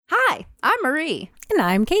I'm Marie. And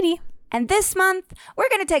I'm Katie. And this month, we're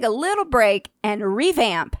going to take a little break and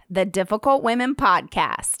revamp the Difficult Women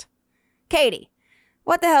podcast. Katie,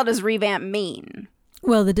 what the hell does revamp mean?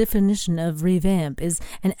 Well, the definition of revamp is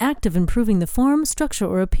an act of improving the form, structure,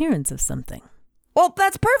 or appearance of something. Well,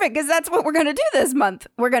 that's perfect because that's what we're going to do this month.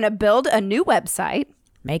 We're going to build a new website.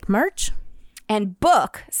 Make merch. And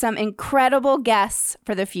book some incredible guests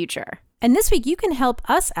for the future. And this week, you can help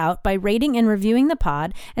us out by rating and reviewing the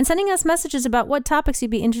pod and sending us messages about what topics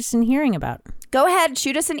you'd be interested in hearing about. Go ahead,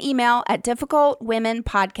 shoot us an email at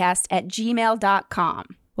difficultwomenpodcast@gmail.com.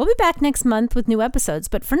 We'll be back next month with new episodes,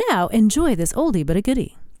 but for now, enjoy this oldie but a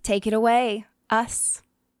goodie. Take it away, us.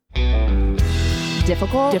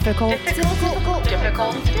 Difficult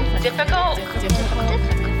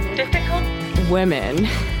women.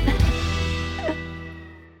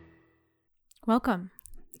 Welcome.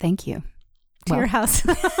 Thank you. To your house.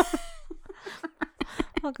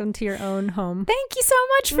 Welcome to your own home. Thank you so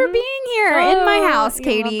much for being here in my house,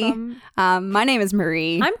 Katie. My name is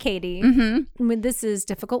Marie. I'm Katie. This is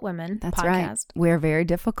Difficult Women That's podcast. right. We're very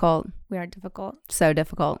difficult. We are difficult. So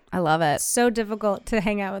difficult. I love it. So difficult to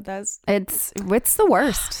hang out with us. It's the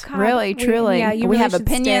worst. God, really, truly. You we really have should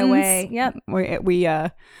stay opinions. away. Yep. We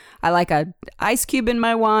I like a ice cube in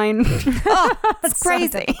my wine. Oh, it's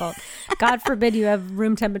crazy. So difficult. God forbid you have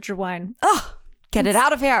room temperature wine. Oh, get it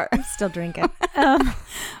out of here. Still drink it.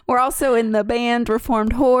 We're also in the band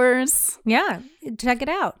Reformed Whores. Yeah, check it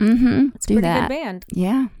out. It's a pretty good band.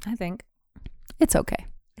 Yeah, I think it's okay.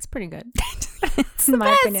 it's pretty good. It's in the my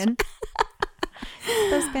best. opinion.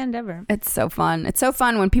 Best band ever. It's so fun. It's so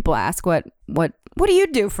fun when people ask what do you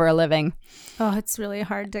do for a living? Oh, it's really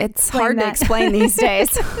hard to. It's hard to explain these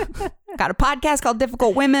days. Got a podcast called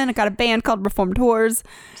Difficult Women. I got a band called Reformed Whores.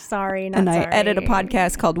 Sorry, not and sorry. I edit a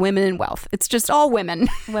podcast called Women in Wealth. It's just all women.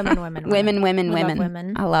 Women. Women. We love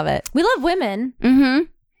women. I love it. We love women. Mm-hmm.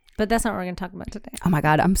 But that's not what we're going to talk about today. Oh my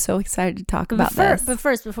God, I'm so excited to talk about this. But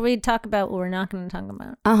first, before we talk about what we're not going to talk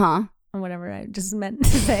about, or whatever I just meant to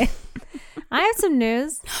say, I have some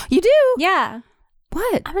news. You do? Yeah.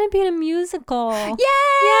 What? I'm going to be in a musical. Yay!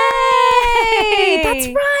 Yay! That's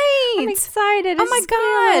right. I'm excited. Oh my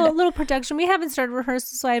God. A little production. We haven't started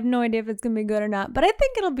rehearsal, so I have no idea if it's going to be good or not. But I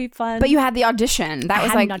think it'll be fun. But you had the audition. That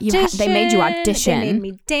was like, they made you audition. They made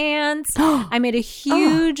me dance. I made a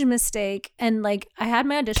huge mistake. And like, I had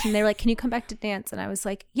my audition. They were like, can you come back to dance? And I was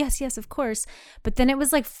like, yes, of course. But then it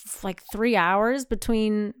was like 3 hours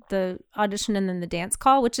between the audition and then the dance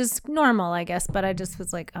call, which is normal, I guess. But I just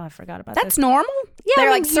was like, oh, I forgot about that. That's normal? Yeah,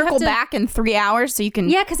 they're I mean, like circle back in 3 hours so you can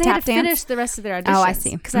because they had to dance? finish the rest of their auditions. Oh, I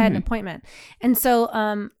see. Because I had an appointment. And so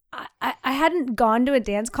I hadn't gone to a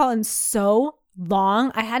dance call in so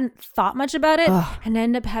long. I hadn't thought much about it. And I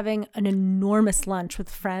ended up having an enormous lunch with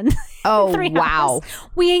a friend. Oh, wow.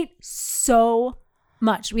 We ate so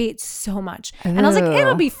much. And I was like,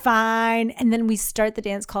 it'll be fine. And then we start the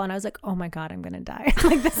dance call and I was like, oh my God, I'm going to die.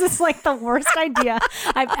 Like, this is like the worst idea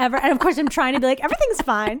I've ever. And of course, I'm trying to be like, everything's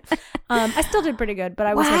fine. I still did pretty good, but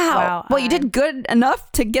I was like, wow. Well, you did good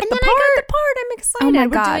enough to get the part. I got the part. I'm excited. Oh my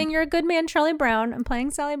We're God. doing You're a Good Man, Charlie Brown. I'm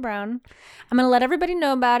playing Sally Brown. I'm going to let everybody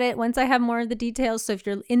know about it once I have more of the details. So if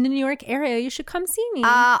you're in the New York area, you should come see me.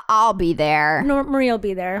 I'll be there. Marie will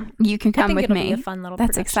be there. You can come with it'll me. Be a fun little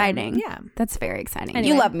That's production. exciting. Yeah. That's very exciting.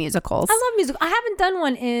 Anyway. You love musicals. I love music. I haven't done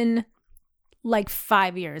one in like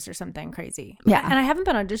 5 years or something crazy. Yeah. And I haven't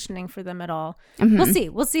been auditioning for them at all. We'll see.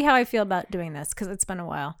 We'll see how I feel about doing this because it's been a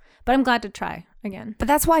while. But I'm glad to try again. But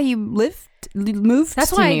that's why you moved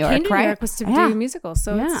That's to why New York, I came to right? New York was to do musicals.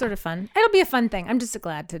 So it's sort of fun. It'll be a fun thing. I'm just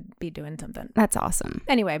glad to be doing something. That's awesome.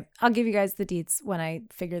 Anyway, I'll give you guys the deets when I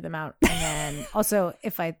figure them out. And then also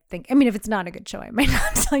if if it's not a good show, I might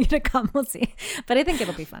not tell you to come. We'll see. But I think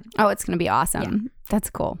it'll be fun. Oh, it's going to be awesome. Yeah.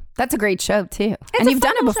 That's cool. That's a great show too. It's and a you've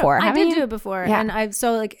fun done it little before, show. haven't I you? did do it before. Yeah. And I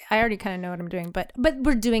already kind of know what I'm doing. But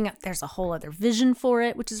there's a whole other vision for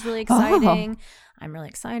it, which is really exciting. I'm really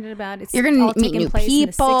excited about it. You're going to meet new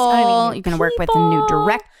people. You're going to work with a new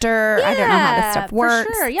director. I don't know how this stuff works.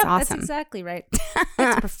 For sure. It's Yep, awesome. that's exactly right. I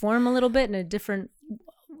have to perform a little bit in a different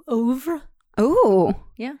oeuvre. Ooh.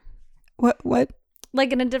 Yeah. What?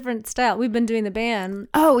 Like in a different style. We've been doing the band.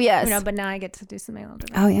 Oh, yes. But now I get to do something a little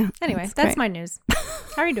different. Oh, yeah. Anyway, that's great. my news.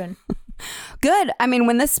 How are you doing? Good. I mean,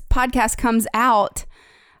 when this podcast comes out,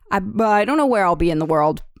 I don't know where I'll be in the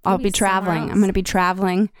world. I'll be traveling. I'm going to be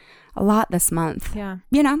traveling a lot this month. Yeah.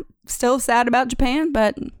 Still sad about Japan,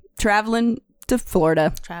 but traveling to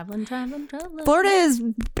Florida. Traveling. Florida is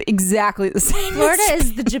exactly the same. Florida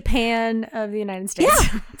is the Japan of the United States.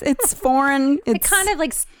 Yeah. It's foreign. It kind of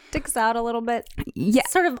like sticks out a little bit. Yeah.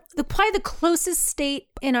 Sort of probably the closest state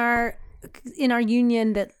in our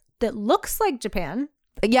union that that looks like Japan.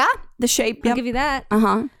 Yeah, the shape. I'll Yep. give you that.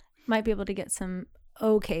 Uh-huh. Might be able to get some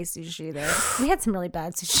okay sushi there. We had some really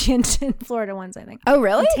bad sushi in Florida once, I think. Oh,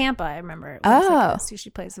 really? In Tampa, I remember. It was like a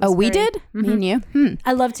sushi place. It was we very- did? Me and you?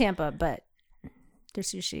 I love Tampa, but their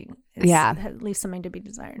sushi leaves something to be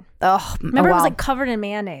desired. Oh, Remember, it was wow. like covered in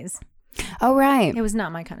mayonnaise. Oh, right. It was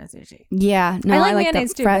not my kind of sushi. Yeah. No, I like the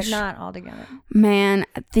mayonnaise too, fresh. but not altogether. Man,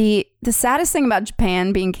 the saddest thing about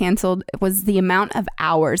Japan being canceled was the amount of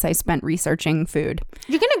hours I spent researching food.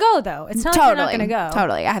 You're going to go, though. It's not like you're not going to go.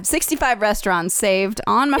 Totally. I have 65 restaurants saved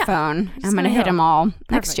on my phone. I'm going to hit them all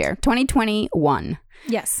next year, 2021.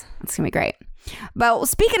 Yes. It's going to be great. But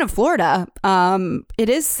speaking of Florida, it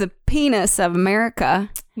is the penis of America.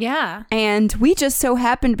 Yeah. And we just so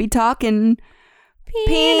happen to be talking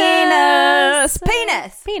penis.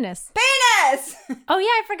 Oh, yeah.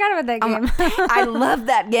 I forgot about that game. I love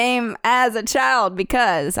that game as a child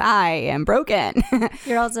because I am broken.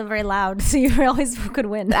 You're also very loud, so you always could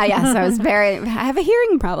win. Yes, I have a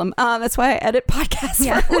hearing problem. That's why I edit podcasts.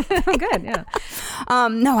 Yeah. Good. Yeah.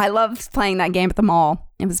 No, I loved playing that game at the mall.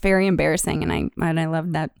 It was very embarrassing, and I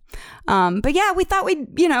loved that. But yeah, we thought we've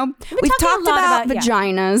talked about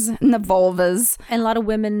vaginas and the vulvas and a lot of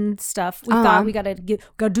women stuff. We thought we gotta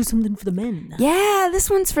do something for the men. Yeah, this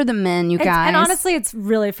one's for the men, you guys. And honestly, it's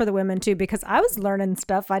really for the women too, because I was learning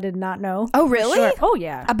stuff I did not know. Oh, really? Sure. Oh,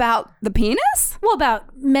 yeah. About the penis? Well,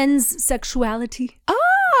 about men's sexuality.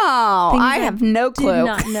 Oh, I have no clue. Did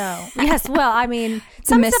not know. Yes, well, I mean,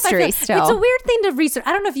 it's a mystery still. It's a weird thing to research.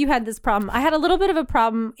 I don't know if you had this problem. I had a little bit of a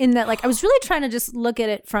problem in that, like, I was really trying to just look at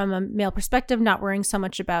it from a male perspective, not worrying so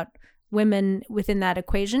much about women within that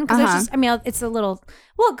equation, because it's a little,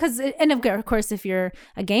 well, because, and of course if you're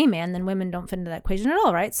a gay man, then women don't fit into that equation at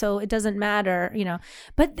all, right? So it doesn't matter,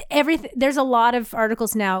 but there's a lot of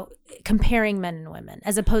articles now comparing men and women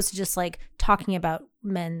as opposed to just like talking about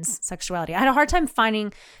men's sexuality. I had a hard time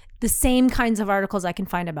finding the same kinds of articles I can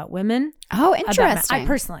find about women. Oh, interesting. I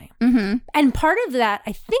personally, and part of that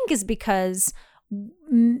I think is because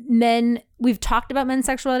we've talked about men's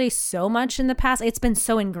sexuality so much in the past. It's been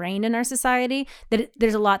so ingrained in our society that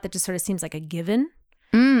there's a lot that just sort of seems like a given.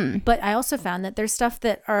 But I also found that there's stuff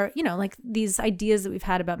that are, like these ideas that we've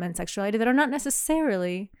had about men's sexuality that are not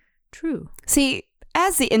necessarily true. See,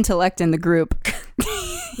 as the intellect in the group,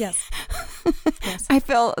 yes. I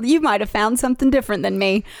feel you might have found something different than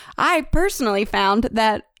me. I personally found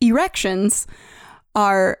that erections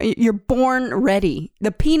you're born ready.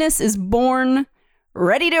 The penis is born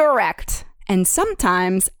ready to erect. And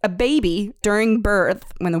sometimes a baby during birth,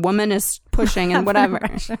 when the woman is pushing and whatever,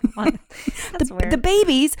 the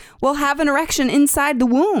babies will have an erection inside the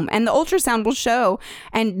womb, and the ultrasound will show,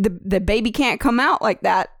 and the baby can't come out like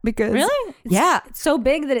that because it's so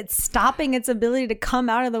big that it's stopping its ability to come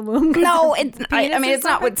out of the womb. No, it's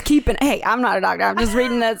not what's keeping. Hey, I'm not a doctor. I'm just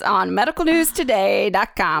reading this on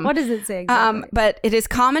medicalnewstoday.com. What does it say exactly? But it is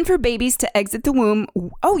common for babies to exit the womb.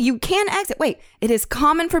 Oh, you can exit. Wait, it is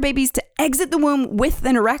common for babies to exit the womb with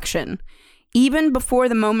an erection. Even before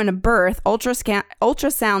the moment of birth,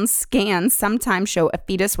 ultrasound scans sometimes show a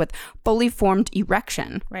fetus with fully formed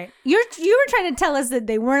erection. Right. You were trying to tell us that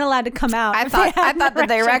they weren't allowed to come out. I thought that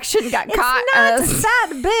the erection got caught. It's not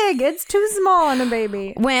that big. It's too small in a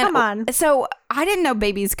baby. Come on. So I didn't know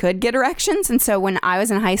babies could get erections, and so when I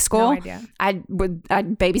was in high school, I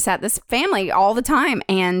babysat this family all the time,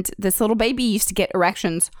 and this little baby used to get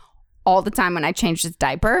erections all the time when I changed his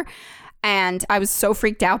diaper. And I was so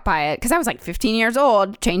freaked out by it because I was like 15 years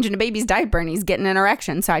old changing a baby's diaper and he's getting an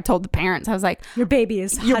erection. So I told the parents, I was like, your baby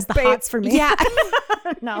has the hots for me. Yeah.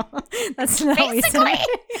 No, that's not what you said.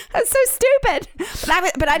 That's so stupid.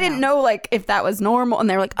 But I didn't know like if that was normal. And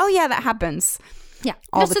they were like, oh yeah, that happens. Yeah.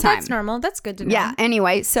 All the time. That's normal. That's good to know. Yeah.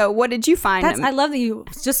 Anyway, so what did you find? I love that you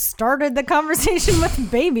just started the conversation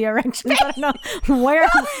with baby erections. I don't know where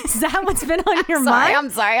is that what's been on your mind?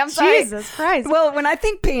 I'm sorry. Jesus Christ. Well, when I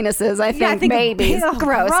think penises, I think babies.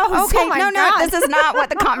 Gross. Okay, no, this is not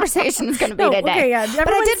what the conversation is going to be today. Okay, yeah. But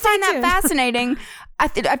I did find that fascinating.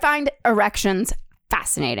 I find erections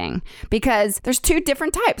fascinating because there's two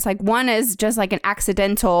different types. Like one is just like an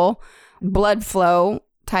accidental blood flow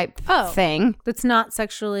type thing that's not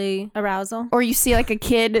sexually arousal, or you see like a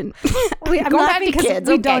kid and I'm laughing because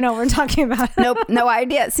we don't know what we're talking about. Nope, no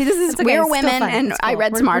idea. See, this is we're women, and I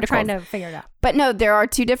read some articles. We're trying to figure it out. But no, there are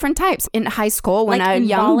two different types. In high school, when a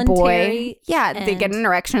young boy, they get an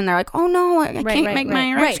erection and they're like, oh no, I can't make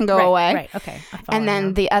my erection go away. Right, okay. And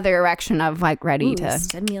then the other erection of like ready to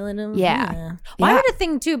stimulative. Yeah. Well, I heard a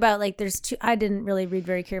thing too about like there's two. I didn't really read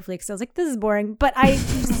very carefully because I was like, this is boring. But I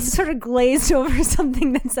sort of glazed over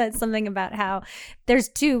something it said something about how there's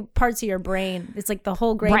two parts of your brain. It's like the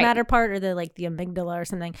whole gray matter part or the amygdala or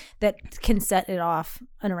something that can set it off.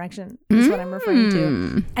 An erection is what I'm referring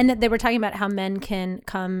to. And that they were talking about how men can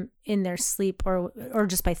come in their sleep or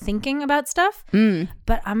just by thinking about stuff.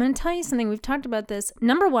 But I'm going to tell you something. We've talked about this.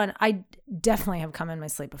 Number one, I definitely have come in my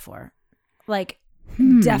sleep before. Like,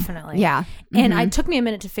 definitely. Yeah. And it took me a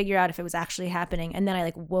minute to figure out if it was actually happening. And then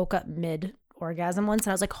I woke up mid orgasm once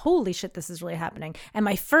and I was like, holy shit, this is really happening. And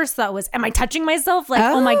my first thought was, am I touching myself?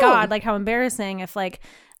 Oh my God, how embarrassing if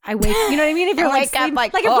I wake, you know what I mean? If you're wake up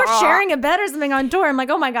if we're sharing a bed or something on tour, I'm like,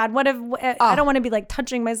 oh my God, what if I don't want to be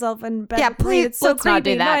touching myself in bed? Yeah, please, it's so let's creepy. not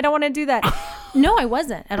do that. No, I don't want to do that. No, I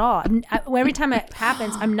wasn't at all. Every time it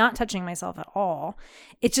happens, I'm not touching myself at all.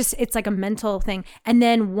 It's like a mental thing. And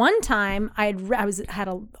then one time I had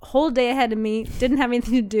a whole day ahead of me, didn't have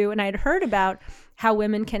anything to do, and I had heard about how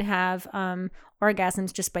women can have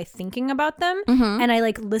orgasms just by thinking about them. And I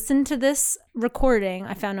listened to this recording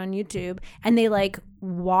I found on YouTube, and they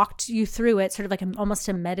walked you through it, sort of almost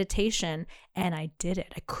a meditation, and I did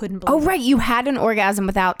it. I couldn't believe it. Oh, right. You had an orgasm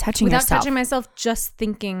without touching yourself. Without touching myself, just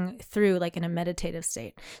thinking through in a meditative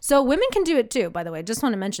state. So women can do it too, by the way. Just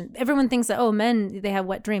want to mention, everyone thinks that, oh, men, they have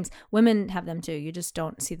wet dreams. Women have them too. You just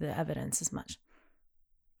don't see the evidence as much.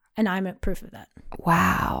 And I'm a proof of that.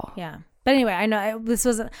 Wow. Yeah. But anyway, I know I was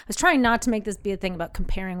trying not to make this be a thing about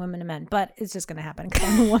comparing women to men, but it's just going to happen because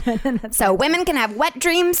I'm a woman. And that's so women can have wet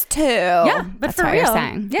dreams too. Yeah, but that's for what real. You're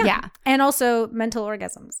saying. Yeah. And also mental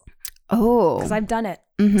orgasms. Oh. Because I've done it.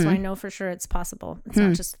 So I know for sure it's possible. It's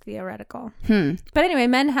not just theoretical. But anyway,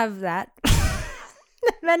 men have that.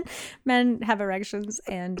 Men have erections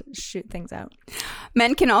and shoot things out.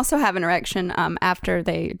 Men can also have an erection after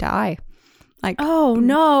they die. Oh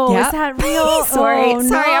no, yep. Is that real? Sorry,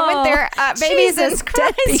 I went there. Babies Jesus and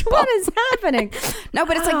dead Christ, people. what is happening? No,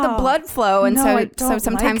 but it's the blood flow, and No, I so don't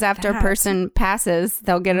sometimes like after a that. person passes,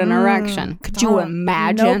 they'll get an erection. Could you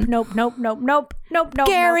imagine? Nope.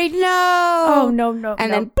 Gary, nope. no. Oh no.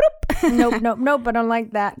 And then boop. Nope. I don't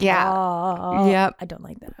like that. Yeah. Oh, Yep. I don't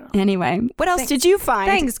like that at all. Anyway, what else did you find?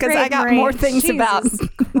 Thanks, because I great, got Marie. more things Jesus about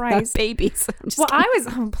Christ. babies. Well,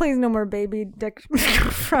 please no more baby dick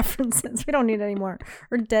references. We don't need any more,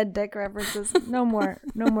 or dead dick references. No more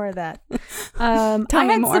of that. I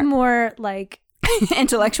had some more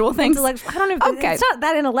intellectual things. I don't know if it's not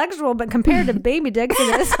that intellectual, but compared to baby dicks,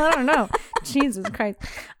 it is. I don't know. Jesus Christ.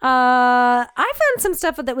 I found some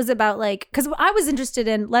stuff that was about because I was interested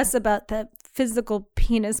in less about the physical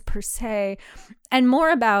penis per se, and more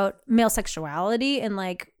about male sexuality and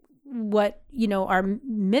what are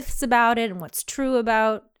myths about it and what's true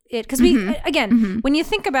about it. Because we when you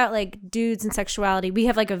think about dudes and sexuality, we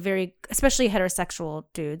have a very, especially heterosexual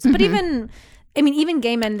dudes, but even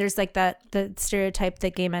gay men, there's the stereotype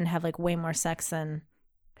that gay men have way more sex than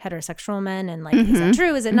heterosexual men, and is that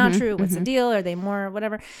true? Is it not true? What's the deal? Are they more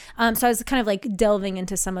whatever? So I was kind of delving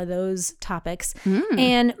into some of those topics,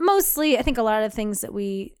 and mostly I think a lot of things that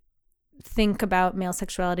we think about male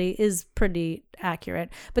sexuality is pretty accurate,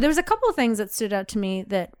 but there was a couple of things that stood out to me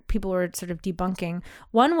that people were sort of debunking.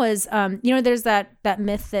 One was there's that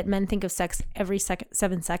myth that men think of sex every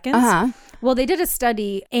 7 seconds. Well, they did a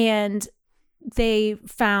study, and they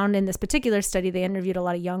found in this particular study, they interviewed a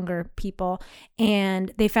lot of younger people,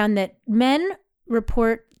 and they found that men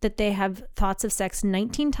report that they have thoughts of sex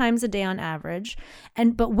 19 times a day on average,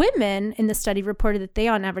 but women in the study reported that they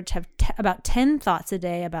on average have about 10 thoughts a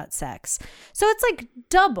day about sex. So it's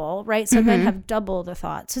double, right? So men have double the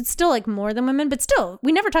thoughts. So it's still more than women, but still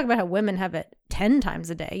we never talk about how women have it 10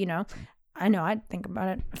 times a day, I know. I think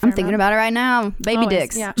about it. I'm thinking about it right now. Baby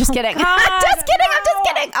dicks. Yeah. Just kidding. I'm just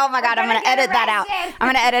kidding. Oh my God. I'm going to edit that out. I'm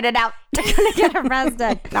going to edit it out. I'm going to get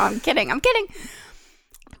arrested. No, I'm kidding.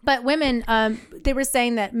 But women, they were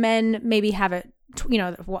saying that men maybe have it,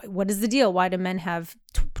 what is the deal? Why do men have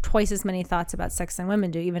twice as many thoughts about sex than women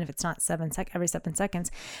do, even if it's not every 7 seconds?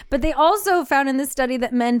 But they also found in this study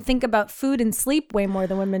that men think about food and sleep way more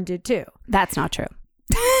than women do too. That's not true.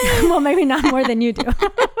 Well, maybe not more than you do.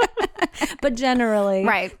 But generally,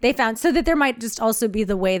 right. They found so that there might just also be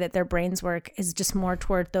the way that their brains work is just more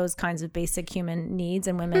toward those kinds of basic human needs,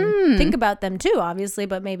 and women think about them too, obviously,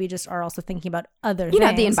 but maybe just are also thinking about other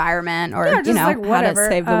things. The environment, or how to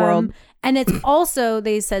save the world. And it's also,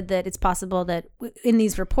 they said that it's possible that in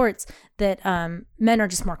these reports that men are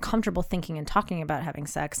just more comfortable thinking and talking about having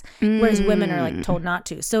sex, whereas women are told not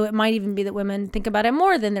to. So it might even be that women think about it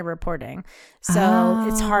more than they're reporting. So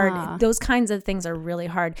it's hard. Those kinds of things are really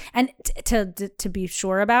hard, and to be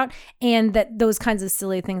sure about, and that those kinds of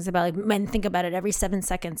silly things about men think about it every 7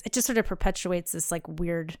 seconds. It just sort of perpetuates this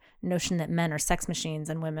weird notion that men are sex machines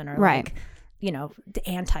and women are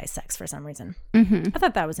anti-sex for some reason. Mm-hmm. I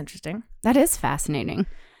thought that was interesting. That is fascinating.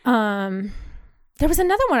 There was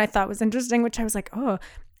another one I thought was interesting, which I was like,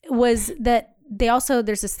 was that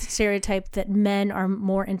there's a stereotype that men are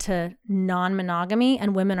more into non-monogamy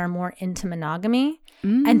and women are more into monogamy.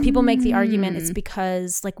 And people make the argument it's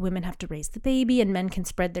because like women have to raise the baby and men can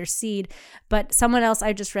spread their seed. But someone else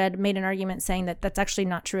I just read made an argument saying that that's actually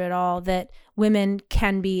not true at all, that women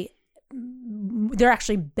they're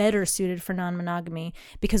actually better suited for non-monogamy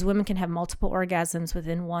because women can have multiple orgasms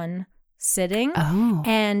within one sitting. Oh.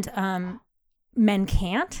 And men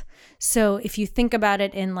can't. So if you think about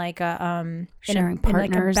it in like a sharing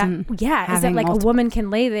partners, is that like a woman can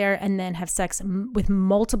lay there and then have sex with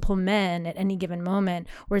multiple men at any given moment,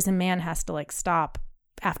 whereas a man has to like stop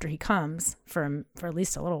after he comes for at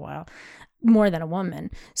least a little while, more than a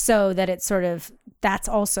woman. So that it's sort of, that's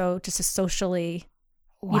also just a socially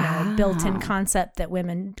built-in concept that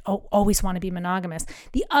women always want to be monogamous.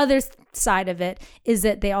 The other side of it is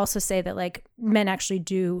that they also say that like men actually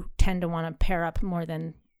do tend to want to pair up more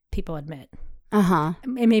than people admit. And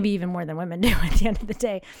maybe even more than women do at the end of the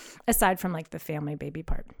day, aside from like the family baby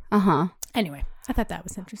part. Anyway, I thought that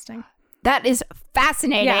was interesting. That is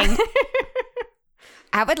fascinating. Yeah.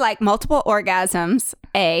 I would like multiple orgasms,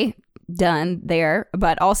 done there,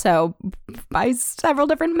 but also by several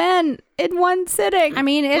different men in one sitting. I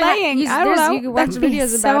mean, laying. I don't know. You can watch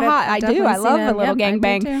videos about so hot. I do. I love a little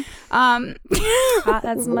gangbang.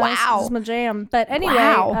 That's my jam. But anyway,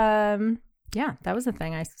 that was the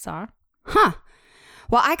thing I saw. Huh.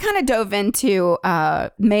 Well, I kind of dove into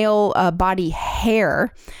male body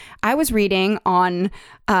hair. I was reading on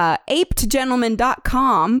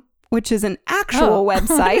apedgentleman.com, which is an actual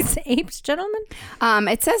website. It's Aped Gentleman?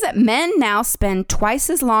 It says that men now spend twice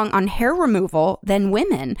as long on hair removal than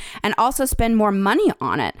women and also spend more money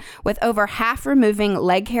on it, with over half removing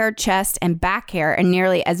leg hair, chest, and back hair, and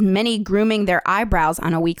nearly as many grooming their eyebrows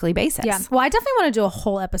on a weekly basis. Yeah. Well, I definitely want to do a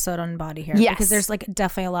whole episode on body hair. Yes. Because there's like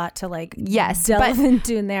definitely a lot to like delve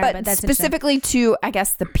into in there. But that's specifically to, I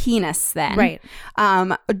guess, the penis then. Right.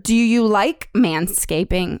 Do you like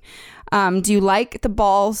manscaping? Do you like the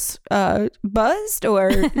balls buzzed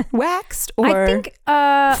or waxed or I think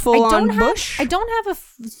full on bush? I don't have a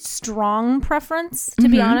strong preference, to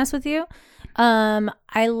be honest with you. I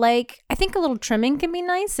think a little trimming can be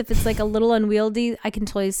nice. If it's like a little unwieldy, I can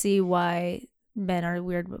totally see why men are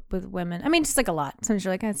weird with women. I mean, just like a lot. Sometimes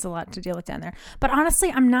you're like, it's a lot to deal with down there. But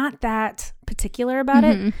honestly, I'm not that particular about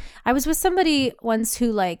it. I was with somebody once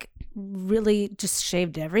who like really just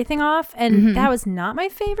shaved everything off, and that was not my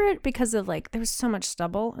favorite because of like there was so much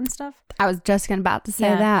stubble and stuff. I was just about to say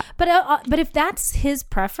that. But if that's his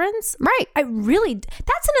preference, right? That's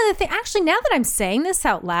another thing. Actually, now that I'm saying this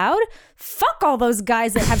out loud, fuck all those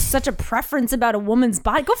guys that have such a preference about a woman's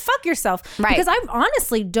body. Go fuck yourself. Right. Because I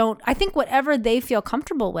honestly don't. I think whatever they feel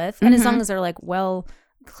comfortable with, and as long as they're like well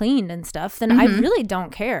cleaned and stuff, then I really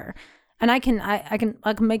don't care. And I can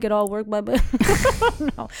make it all work, but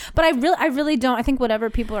no. But I really don't. I think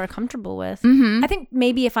whatever people are comfortable with. I think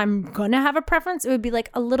maybe if I'm gonna have a preference, it would be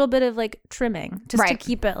like a little bit of like trimming, just to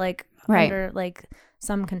keep it like under like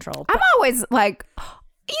some control. But I'm always like,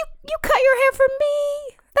 you cut your hair for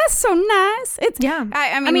me. That's so nice. It's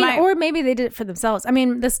I mean, or maybe they did it for themselves. I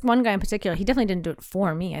mean, this one guy in particular, he definitely didn't do it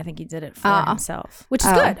for me. I think he did it for himself, which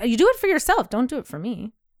is good. You do it for yourself. Don't do it for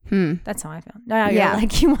me. That's how I feel. No, you're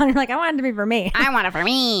like I want it to be for me. I want it for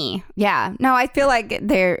me. Yeah. No, I feel like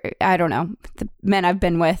I don't know. The men I've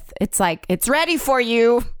been with, it's like, it's ready for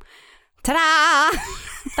you. Ta-da!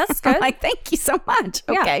 That's good. I'm like, thank you so much.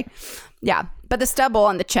 Okay. Yeah. But the stubble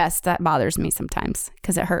on the chest, that bothers me sometimes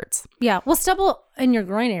because it hurts. Yeah. Well, stubble in your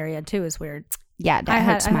groin area too is weird. Yeah, I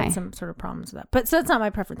had some sort of problems with that. But so that's not my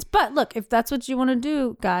preference. But look, if that's what you want to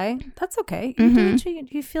do, guy, that's okay. You do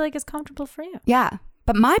what you feel like is comfortable for you. Yeah.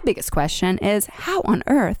 But my biggest question is, how on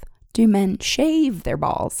earth do men shave their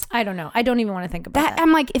balls? I don't know. I don't even want to think about that.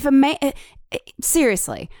 I'm like, if a man,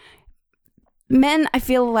 seriously, men, I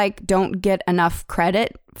feel like don't get enough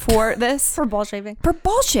credit for this. For ball shaving? For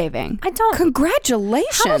ball shaving. I don't.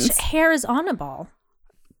 Congratulations. How much hair is on a ball?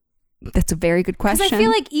 That's a very good question. Because I feel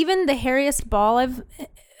like even the hairiest ball I've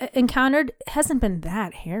encountered hasn't been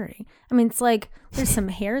that hairy. I mean, it's like there's some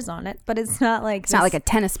hairs on it, but it's not like not like a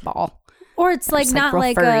tennis ball. Or it's like not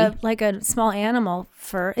like a small animal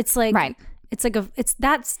fur. It's like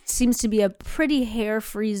that seems to be a pretty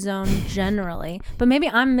hair-free zone generally. But maybe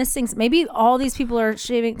I'm missing. Maybe all these people are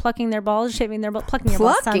plucking their balls.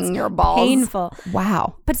 Plucking your balls. Painful.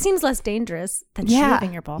 Wow. But it seems less dangerous than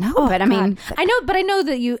shaving your balls. No, but I mean, I know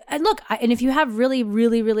that you look. And if you have really,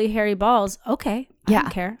 really, really hairy balls, okay, I don't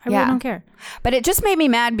care. I really don't care. But it just made me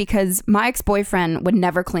mad because my ex-boyfriend would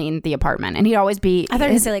never clean the apartment, and he'd always be. I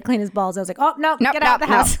thought you said like clean his balls. I was like, oh no, get out of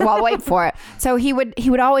the house. Well, I'll wait for it. So he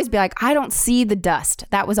would always be like, I don't see the dust.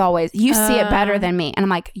 That was always, you see it better than me. And I'm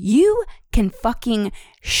like, you can fucking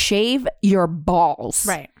shave your balls.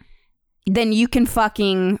 Right. Then you can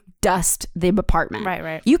fucking dust the apartment.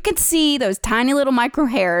 Right. You can see those tiny little micro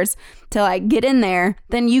hairs to like get in there.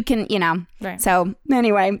 Then you can, Right. So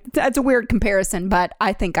anyway, that's a weird comparison, but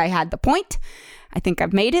I think I had the point. I think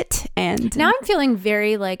I've made it. And now I'm feeling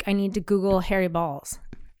very like I need to Google hairy balls.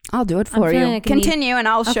 I'll do it for you. Like Continue, and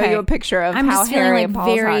I'll show you a picture of how hairy balls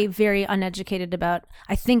are. I'm very, very uneducated about.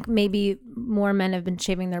 I think maybe more men have been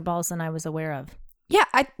shaving their balls than I was aware of. Yeah.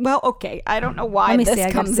 Okay. I don't know why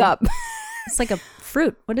this comes up. It's like a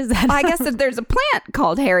fruit. What is that? I guess that there's a plant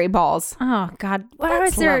called hairy balls. Oh God,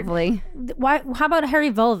 that's lovely. Why? How about hairy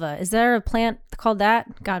vulva? Is there a plant called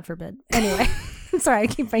that? God forbid. Anyway, sorry, I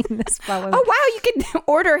keep bringing this up. Oh wow, you can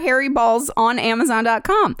order hairy balls on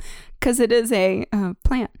Amazon.com because it is a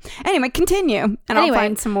plant. Anyway, continue, and I'll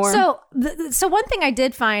find some more. So one thing I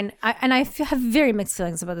did find, and I have very mixed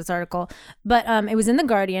feelings about this article, but it was in The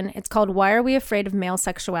Guardian. It's called "Why Are We Afraid of Male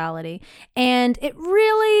Sexuality?" And it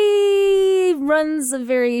really runs a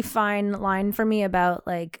very fine line for me about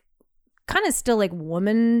like kind of still like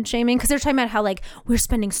woman shaming, because they're talking about how like we're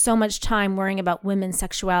spending so much time worrying about women's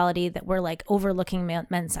sexuality that we're like overlooking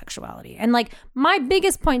men's sexuality. And like my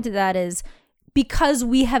biggest point to that is, because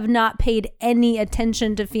we have not paid any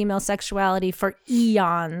attention to female sexuality for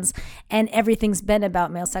eons and everything's been about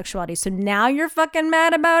male sexuality. So now you're fucking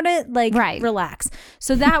mad about it? Like, relax.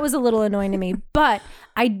 So that was a little annoying to me. But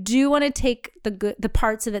I do want to take the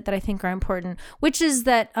parts of it that I think are important, which is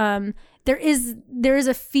that there is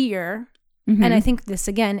a fear. Mm-hmm. And I think this,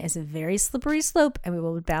 again, is a very slippery slope, and we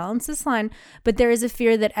will balance this line. But there is a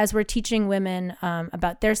fear that as we're teaching women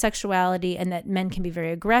about their sexuality and that men can be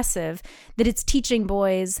very aggressive, that it's teaching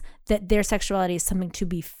boys that their sexuality is something to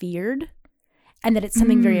be feared and that it's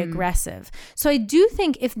something very aggressive. So I do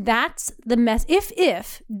think if that's the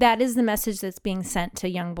if that is the message that's being sent to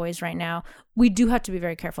young boys right now, we do have to be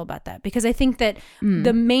very careful about that. Because I think that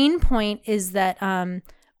the main point is that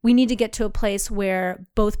we need to get to a place where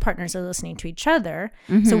both partners are listening to each other.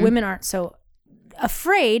 Mm-hmm. So women aren't so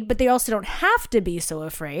afraid, but they also don't have to be so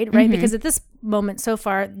afraid, right? Mm-hmm. Because at this moment so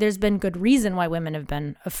far, there's been good reason why women have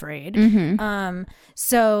been afraid. Mm-hmm.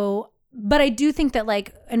 But I do think that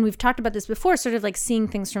like, and we've talked about this before, sort of like seeing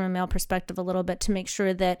things from a male perspective a little bit to make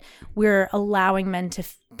sure that we're allowing men to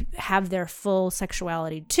have their full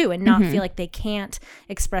sexuality too, and not feel like they can't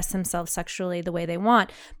express themselves sexually the way they want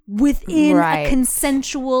within a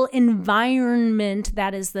consensual environment.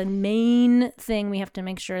 That is the main thing. We have to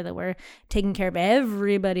make sure that we're taking care of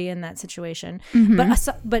everybody in that situation. Mm-hmm.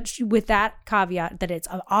 But with that caveat that it's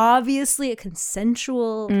obviously a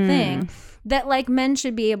consensual thing, that like men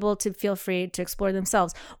should be able to feel free to explore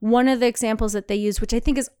themselves. One of the examples that they use, which I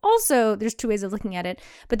think is also, there's two ways of looking at it,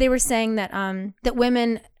 but they were saying that that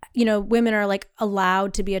women are like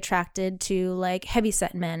allowed to be attracted to like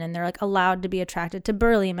heavyset men, and they're like allowed to be attracted to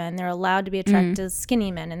burly men. They're allowed to be attracted to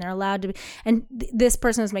skinny men, and they're allowed to be. And this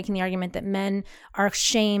person was making the argument that men are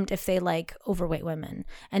shamed if they like overweight women,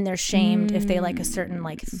 and they're shamed if they like a certain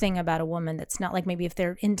like thing about a woman that's not like, maybe if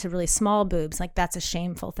they're into really small boobs, like that's a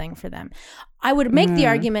shameful thing for them. I would make the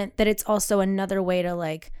argument that it's also another way to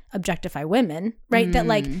like objectify women, right? That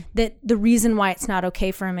like that the reason why it's not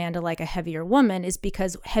okay for a man to like a heavier woman is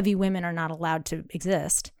because heavy women are not allowed to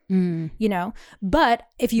exist, But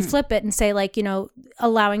if you flip it and say like,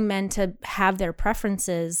 allowing men to have their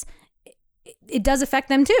preferences, it does affect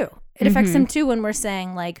them too. It affects them too when we're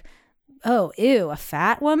saying like, oh, ew, a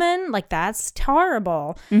fat woman? Like, that's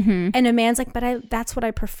horrible. And a man's like, but that's what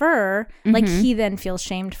I prefer. Like, he then feels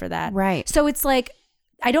shamed for that. Right. So it's like,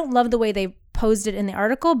 I don't love the way they posed it in the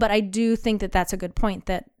article, but I do think that that's a good point,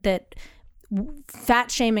 that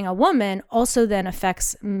fat shaming a woman also then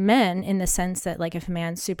affects men in the sense that like if a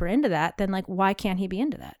man's super into that, then like why can't he be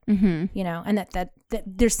into that? And that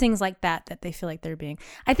there's things like that they feel like they're being.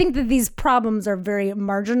 I think that these problems are very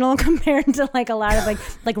marginal compared to like a lot of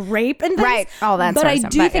like rape and things. Right. Oh, that's. But I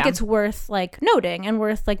do think it's worth like noting and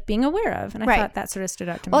worth like being aware of. And I thought that sort of stood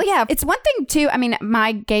out to me. Well, yeah, it's one thing too. I mean,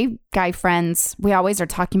 my gay guy friends, we always are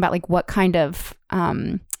talking about like what kind of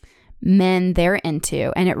men they're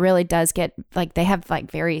into, and it really does get like they have like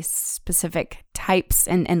very specific types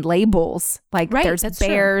and labels. Like there's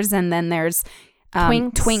bears, true. And then there's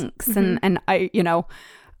twinks and I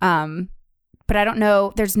but I don't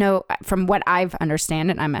know, there's no, from what I've understand,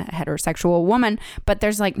 and I'm a heterosexual woman, but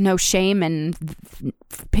there's like no shame in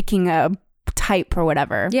picking a type or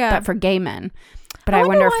whatever. But for gay men, but I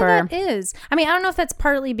wonder why that is. I mean, I don't know if that's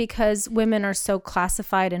partly because women are so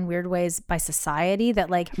classified in weird ways by society that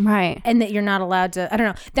like, right. and that you're not allowed to, I don't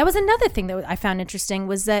know. That was another thing that I found interesting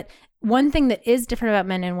was that one thing that is different about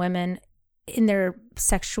men and women in their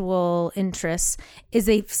sexual interests is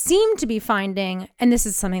they seem to be finding, and this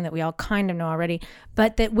is something that we all kind of know already,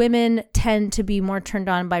 but that women tend to be more turned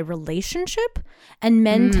on by relationship and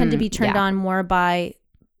men tend to be turned on more by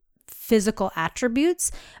physical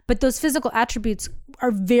attributes, but those physical attributes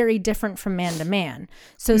are very different from man to man.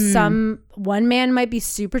 So one man might be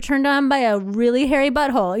super turned on by a really hairy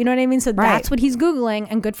butthole. You know what I mean? So that's what he's Googling,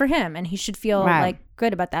 and good for him. And he should feel like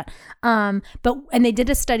good about that. And they did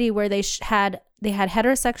a study where they had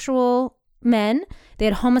heterosexual men, they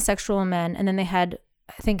had homosexual men, and then they had,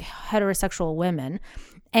 I think, heterosexual women.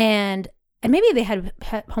 And maybe they had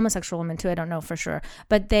homosexual women too. I don't know for sure.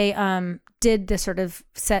 But they did this sort of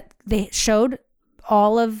they showed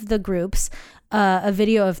all of the groups a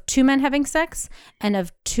video of 2 men having sex and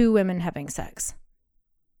of 2 women having sex.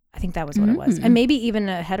 I think that was what it was. And maybe even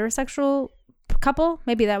a heterosexual couple.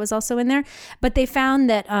 Maybe that was also in there. But they found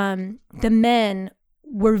that the men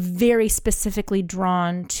were very specifically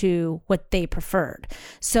drawn to what they preferred.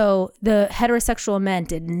 So the heterosexual men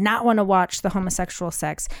did not want to watch the homosexual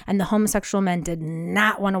sex, and the homosexual men did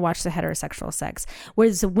not want to watch the heterosexual sex.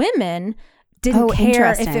 Whereas the women didn't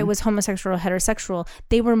care if it was homosexual or heterosexual.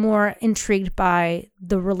 They were more intrigued by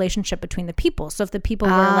the relationship between the people. So if the people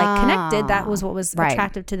were like connected, that was what was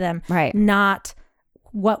attractive to them, not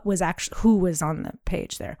what was actually who was on the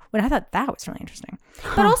page there. But I thought that was really interesting.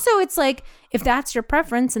 But also it's like, if that's your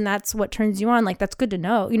preference and that's what turns you on, like that's good to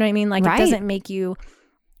know. You know what I mean? Like it doesn't make you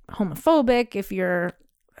homophobic if you're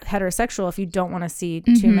heterosexual, if you don't want to see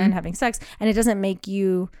 2 men having sex, and it doesn't make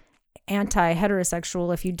you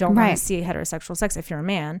anti-heterosexual if you don't want to see heterosexual sex if you're a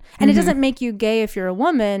man, and it doesn't make you gay if you're a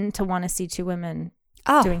woman to want to see 2 women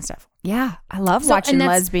doing stuff. Yeah, I love watching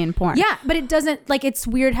lesbian porn. Yeah, but it doesn't, like, it's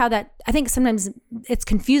weird how that, I think sometimes it's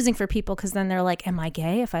confusing for people because then they're like, am I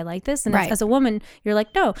gay if I like this? And as a woman, you're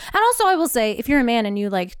like, no. And also I will say, if you're a man and you're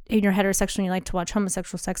heterosexual and you like to watch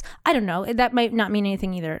homosexual sex, I don't know, that might not mean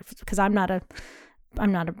anything either, because I'm not an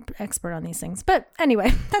expert on these things. But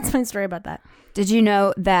anyway, that's my story about that. Did you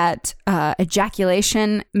know that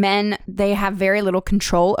ejaculation, men, they have very little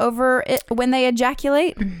control over it when they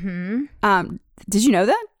ejaculate? Did you know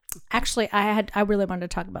that? Actually, I really wanted to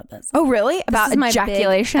talk about this. Oh, really? About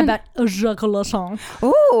ejaculation? About ejaculation.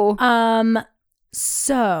 Ooh.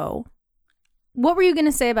 So, what were you going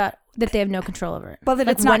to say about that they have no control over it? Well, that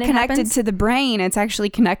it's not connected to the brain. It's actually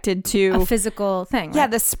connected to a physical thing. Right? Yeah,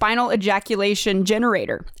 the spinal ejaculation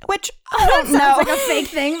generator, which I don't know. Sounds like a fake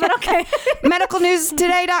thing, but okay.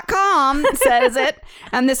 MedicalNewsToday.com says it.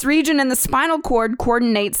 And this region in the spinal cord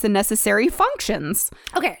coordinates the necessary functions.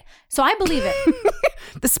 Okay, so I believe it.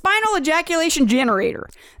 The spinal ejaculation generator.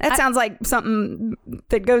 That sounds like something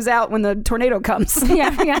that goes out when the tornado comes.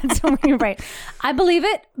 yeah, you're right. I believe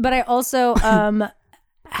it, but I also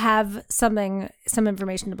have some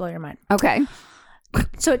information to blow your mind. Okay.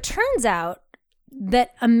 So it turns out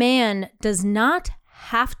that a man does not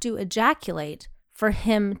have to ejaculate for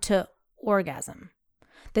him to orgasm.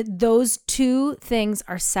 That those 2 things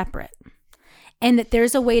are separate. And that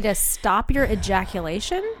there's a way to stop your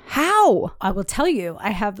ejaculation. How? I will tell you. I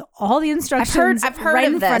have all the instructions I've heard right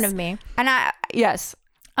of in this. front of me. And yes.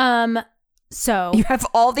 So you have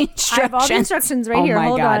all the instructions. I have all the instructions right here.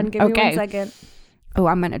 Hold on. Give me 1 second. Oh,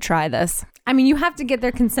 I'm going to try this. I mean, you have to get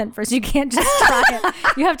their consent first. You can't just try it.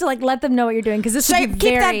 You have to let them know what you're doing, because this would be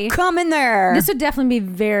keep that cum in there. This would definitely be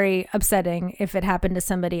very upsetting if it happened to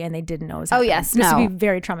somebody and they didn't know it was happening. Yes, this would be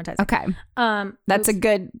very traumatizing. Okay, that's a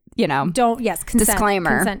good, consent,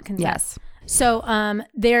 disclaimer. Consent. Yes. So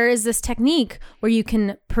there is this technique where you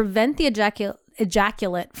can prevent the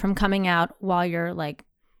ejaculate from coming out while you're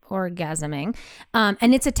orgasming,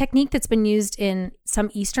 and it's a technique that's been used in some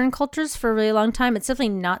Eastern cultures for a really long time. It's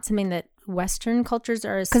definitely not something that Western cultures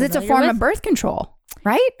are, because it's a form of birth control,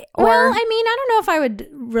 right? Well, I mean, I don't know if I would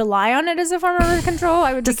rely on it as a form of birth control.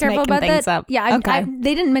 I would be careful about that. Up. Yeah,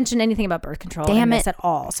 they didn't mention anything about birth control in this at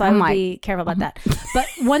all, so I would be careful about that. But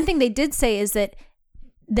one thing they did say is that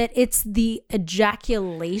it's the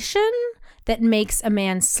ejaculation that makes a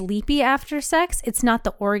man sleepy after sex. It's not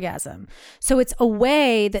the orgasm. So it's a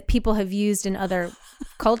way that people have used in other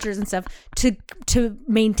cultures and stuff to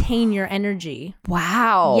maintain your energy.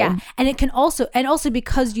 Wow. Yeah. And it can also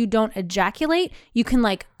because you don't ejaculate, you can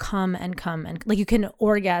come and you can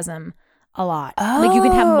orgasm a lot. Oh. You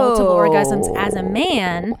can have multiple orgasms as a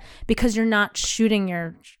man because you're not shooting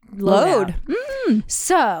your load.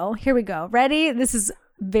 So here we go. Ready? This is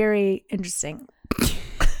very interesting.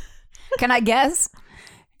 Can I guess?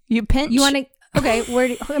 You pinch. You want to? Okay.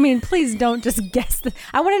 Please don't just guess.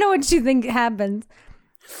 I want to know what you think happens.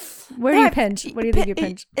 Where do you pinch? What do you think you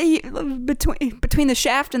pinch? Between the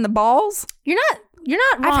shaft and the balls? You're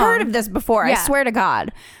not wrong. I've heard of this before. Yeah. I swear to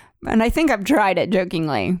God. And I think I've tried it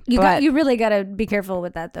jokingly. You really got to be careful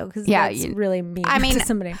with that though, because that's really mean to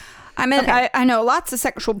somebody. I know lots of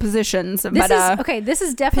sexual positions, this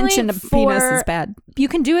is definitely pinching a penis is bad. You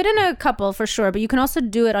can do it in a couple for sure, but you can also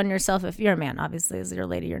do it on yourself if you're a man. Obviously, as you're a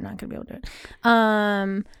lady, you're not going to be able to do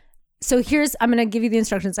it. So I'm going to give you the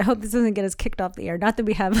instructions. I hope this doesn't get us kicked off the air. Not that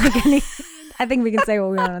we have any. I think we can say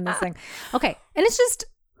what we want on this thing. Okay, and it's just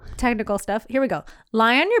technical stuff. Here we go.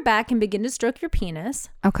 Lie on your back and begin to stroke your penis.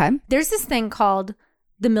 Okay. There's this thing called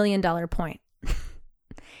the $1 million point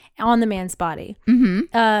on the man's body.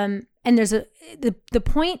 Mm-hmm. And there's the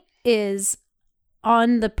point is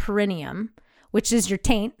on the perineum, which is your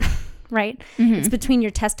taint, right? Mm-hmm. It's between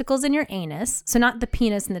your testicles and your anus. So not the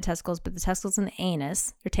penis and the testicles, but the testicles and the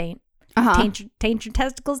anus, your taint. Uh-huh. Taint your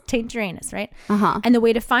testicles, taint your anus, right? Uh-huh. And the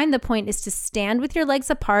way to find the point is to stand with your legs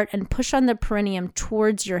apart and push on the perineum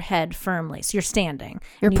towards your head firmly. So you're standing.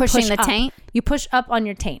 You're pushing the taint? You push up on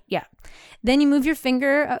your taint, yeah. Then you move your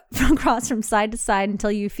finger across from side to side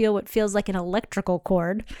until you feel what feels like an electrical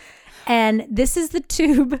cord. And this is the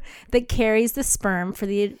tube that carries the sperm for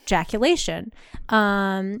the ejaculation.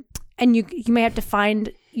 And you may have to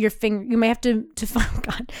find your finger. You may have to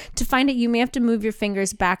find it. You may have to move your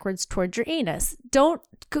fingers backwards towards your anus. Don't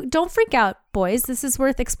freak out, boys. This is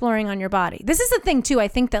worth exploring on your body. This is the thing too. I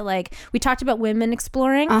think that like we talked about women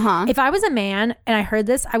exploring. Uh-huh. If I was a man and I heard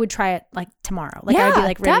this, I would try it like tomorrow. Like I'd be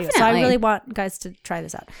like, ready. So I really want guys to try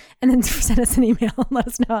this out and then send us an email and let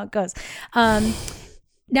us know how it goes.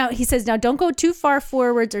 Now he says, don't go too far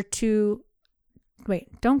forwards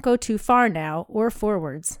don't go too far now or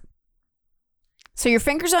forwards. So your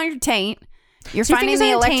fingers on your taint. You're finding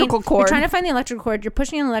the electrical cord. You're trying to find the electrical cord. You're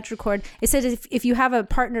pushing on the electrical cord. It says if you have a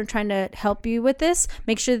partner trying to help you with this,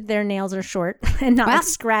 make sure that their nails are short and not like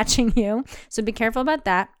scratching you. So be careful about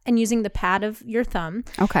that. And using the pad of your thumb.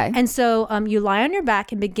 Okay. And so you lie on your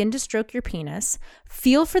back and begin to stroke your penis.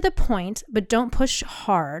 Feel for the point, but don't push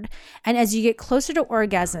hard. And as you get closer to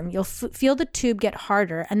orgasm, you'll feel the tube get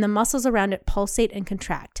harder and the muscles around it pulsate and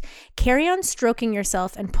contract. Carry on stroking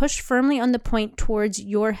yourself and push firmly on the point towards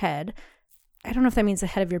your head. I don't know if that means the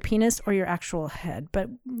head of your penis or your actual head, but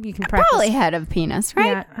you can practice. Probably head of penis, right?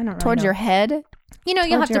 Yeah, I don't really Towards know. Your head. You know,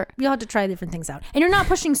 you'll have to try different things out. And you're not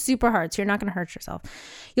pushing super hard, so you're not going to hurt yourself.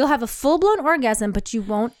 You'll have a full-blown orgasm, but you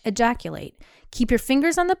won't ejaculate. Keep your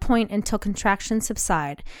fingers on the point until contractions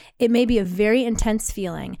subside. It may be a very intense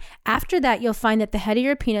feeling. After that, you'll find that the head of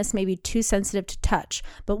your penis may be too sensitive to touch.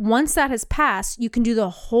 But once that has passed, you can do the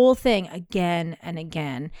whole thing again and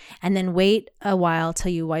again. And then wait a while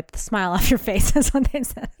till you wipe the smile off your face. That's what they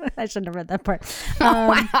said. I shouldn't have read that part.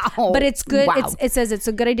 Wow. But it's good. Wow. It says it's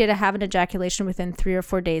a good idea to have an ejaculation within 3 or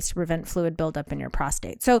 4 days to prevent fluid buildup in your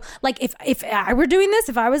prostate. So like if I were doing this,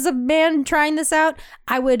 if I was a man trying this out,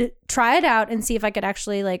 I would try it out and see if I could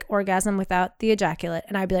actually like orgasm without the ejaculate.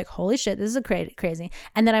 And I'd be like, holy shit, this is crazy.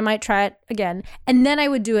 And then I might try it again. And then I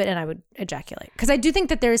would do it and I would ejaculate. Because I do think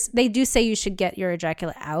that they do say you should get your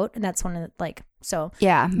ejaculate out. And that's one of the, so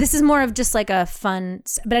yeah, this is more of just like a fun,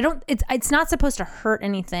 but it's not supposed to hurt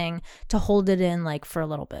anything to hold it in like for a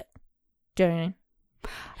little bit. Do you know what I mean?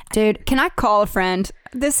 Dude, can I call a friend?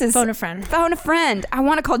 Phone a friend. Phone a friend. I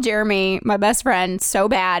want to call Jeremy, my best friend, so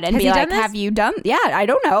bad and be like, have you done? Yeah, I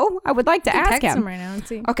don't know. I would like to ask him right now and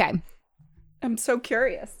see. Okay. I'm so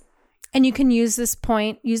curious. And you can use the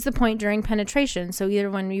point during penetration. So either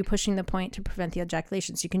when you're pushing the point to prevent the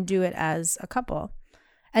ejaculation. So you can do it as a couple.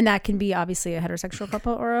 And that can be obviously a heterosexual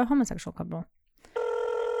couple or a homosexual couple.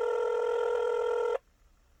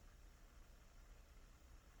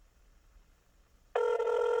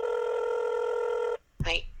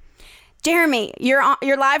 Hi. Jeremy, you're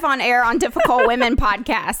live on air on Difficult Women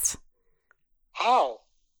podcast. Oh.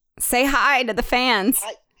 Say hi to the fans.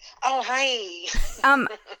 Hi. Oh, hi.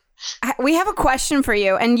 We have a question for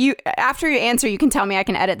you, and you after you answer, you can tell me. I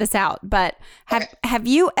can edit this out. But have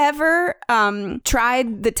you ever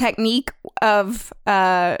tried the technique of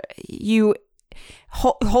you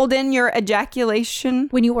hold in your ejaculation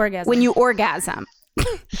when you orgasm?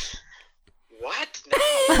 What? No.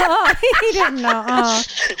 Oh, he didn't know. Oh.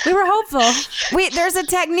 We were hopeful. Wait, there's a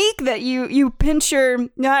technique that you pinch your,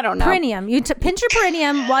 I don't know. Perineum. You pinch your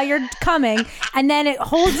perineum while you're coming, and then it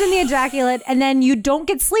holds in the ejaculate, and then you don't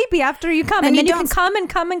get sleepy after you come. And then you can come and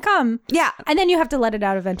come and come. Yeah. And then you have to let it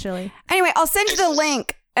out eventually. Anyway, I'll send you the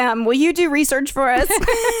link. Will you do research for us?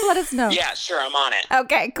 Let us know. Yeah, sure. I'm on it.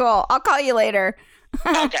 Okay, cool. I'll call you later.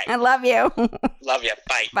 Okay. I love you. Love you.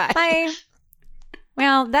 Bye. Bye. Bye.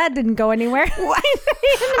 Well, that didn't go anywhere.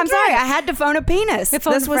 I'm sorry. I had to phone a penis. This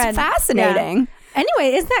was friend. fascinating. Yeah.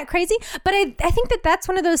 Anyway, isn't that crazy? But I think that's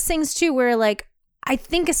one of those things too where like I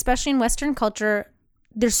think especially in Western culture,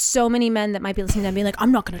 there's so many men that might be listening to them being like,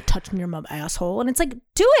 I'm not going to touch near my asshole. And it's like,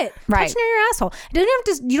 do it. Right. Touch near your asshole.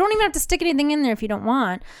 You don't even have to stick anything in there if you don't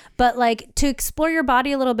want. But like to explore your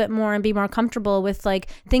body a little bit more and be more comfortable with like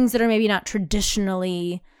things that are maybe not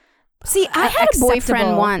traditionally See, I had a boyfriend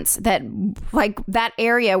acceptable. once that, like, that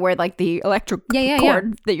area where, like, the electric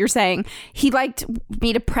cord that you're saying, he liked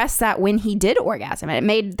me to press that when he did orgasm, and it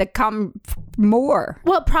made the cum more.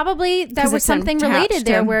 Well, probably there was something related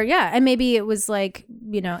there to, where, and maybe it was like,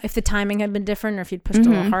 you know, if the timing had been different or if you'd pushed a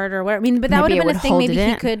little harder or whatever. I mean, but that would have been a thing maybe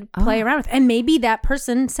he could play around with. And maybe that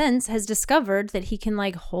person since has discovered that he can,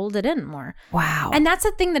 like, hold it in more. Wow. And that's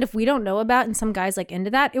a thing that if we don't know about and some guys, like, into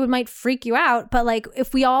that, it might freak you out. But, like,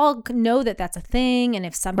 if we all know that that's a thing and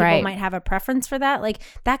if some people might have a preference for that, like,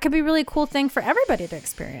 that could be a really cool thing for everybody to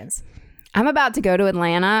experience. I'm about to go to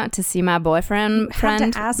Atlanta to see my boyfriend. You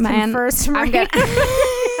have to ask him first. You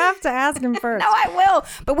have to ask him first. No, I will.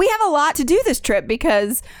 But we have a lot to do this trip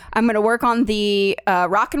because I'm going to work on the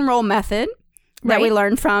rock and roll method that we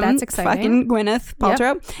learned from fucking Gwyneth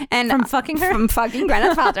Paltrow. Yep. And from fucking her? From fucking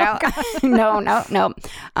Gwyneth Paltrow. No.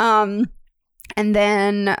 And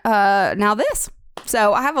then now this.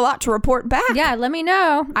 So I have a lot to report back. Yeah, let me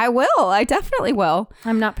know. I will. I definitely will.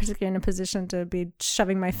 I'm not particularly in a position to be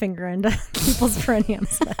shoving my finger into people's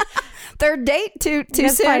perineums. Third date? Too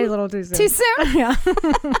soon? Probably a little too soon. Too soon? Yeah.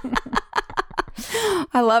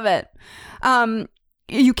 I love it.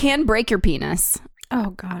 You can break your penis.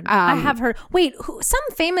 Oh, God. I have heard. Wait, some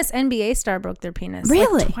famous NBA star broke their penis.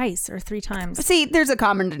 Really? Like twice or three times. See, there's a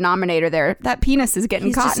common denominator there. That penis is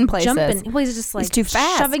getting caught in places. Jumping. Well, he's just like he's too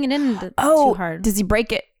fast. Shoving it in too hard. Does he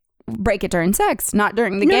break it during sex? Not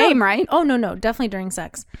during the game, right? Oh, no. Definitely during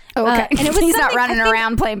sex. Oh, okay. And it was he's not running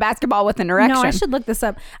around playing basketball with an erection. No, I should look this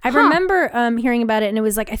up. I remember hearing about it, and it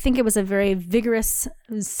was like, I think it was a very vigorous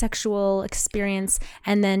sexual experience,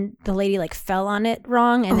 and then the lady like fell on it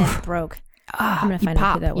wrong, and then it broke. I'm going to find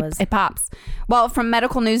out who that was. It pops. Well, from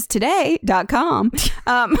medicalnewstoday.com,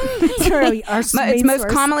 it most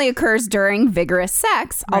commonly occurs during vigorous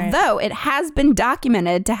sex, although it has been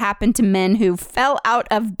documented to happen to men who fell out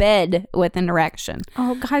of bed with an erection.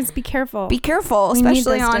 Oh, guys, be careful. Be careful,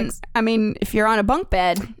 especially if you're on a bunk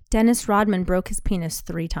bed. Dennis Rodman broke his penis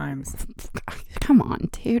 3 times. Come on,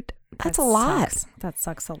 dude. That's a lot. That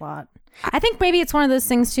sucks a lot. I think maybe it's one of those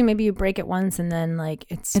things too. Maybe you break it once and then like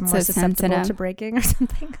it's more so susceptible to breaking or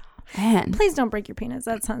something. Man, please don't break your penis.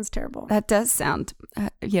 That sounds terrible. That does sound,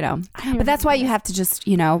 but that's why you have to just,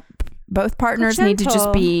 both partners need to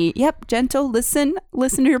just be, gentle. Listen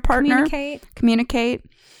to your partner. Communicate.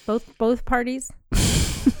 Both parties.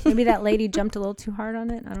 Maybe that lady jumped a little too hard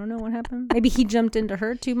on it. I don't know what happened. Maybe he jumped into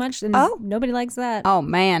her too much and nobody likes that. Oh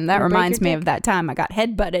man, that reminds me of that time I got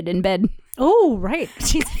headbutted in bed. Oh, right.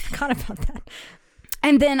 Jeez, I forgot about that.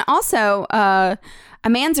 And then also, a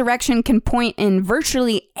man's erection can point in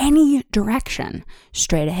virtually any direction.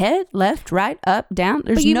 Straight ahead, left, right, up, down.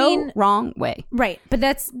 There's no wrong way. Right. But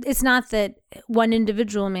it's not that one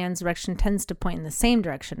individual man's erection tends to point in the same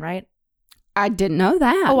direction, right? I didn't know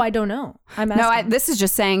that. Oh, I don't know. I'm asking. No, this is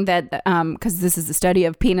just saying that because this is a study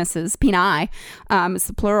of penises, peni. It's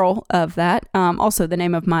the plural of that. Also, the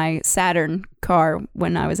name of my Saturn car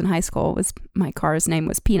when I was in high school my car's name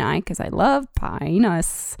was Peni because I love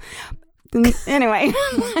penis. Anyway,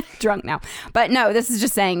 drunk now. But no, this is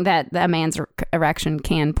just saying that a man's erection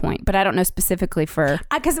can point. But I don't know specifically for...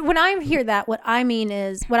 Because when I hear that, what I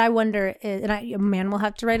wonder is, and a man will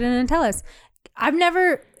have to write in and tell us, I've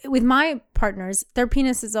never, with my partners, their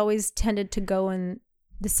penis has always tended to go in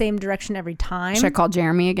the same direction every time. Should I call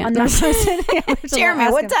Jeremy again? I'm not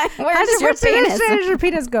Jeremy, what time? Where does your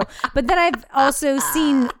penis go? But then I've also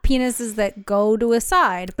seen penises that go to a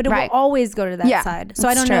side, but it will always go to that side. So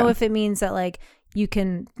I don't know if it means that like you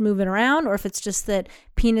can move it around or if it's just that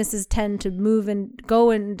penises tend to move and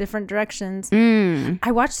go in different directions.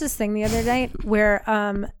 I watched this thing the other night where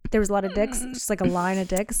there was a lot of dicks, just like a line of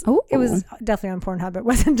dicks. Ooh. It was definitely on Pornhub. It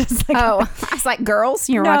wasn't just like... Oh, it's like girls?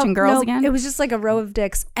 You're watching girls again? It was just like a row of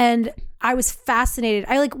dicks. And I was fascinated.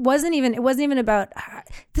 It wasn't even about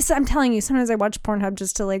this. I'm telling you, sometimes I watch Pornhub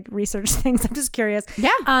just to like research things. I'm just curious.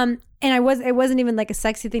 Yeah. And it wasn't even like a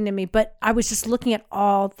sexy thing to me, but I was just looking at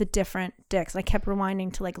all the different dicks. I kept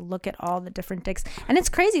rewinding to like look at all the different dicks. And it's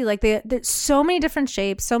crazy. Like there's so many different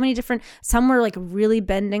shapes, so many different, some were like really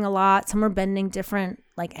bending a lot. Some were bending different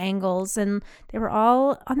like angles, and they were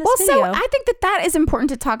all on this Well, video. so I think that is important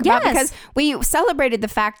to talk about Yes. because we celebrated the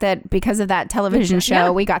fact that because of that television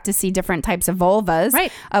show, we got to see different types of vulvas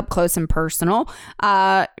up close and personal.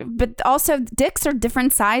 But also dicks are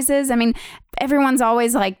different sizes. I mean, everyone's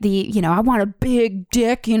always like I want a big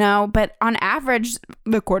dick, but on average,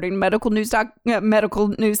 according to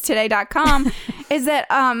medicalnewstoday.com, is that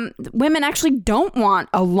women actually don't want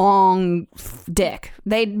a long dick.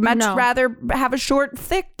 They'd much rather have a short,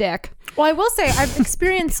 thick dick. Well, I will say I've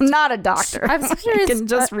experienced not a doctor. I've experienced can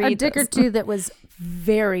just read a dick or two that was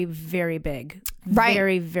very, very big. Right.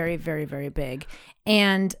 Very, very, very, very big.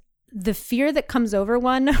 And the fear that comes over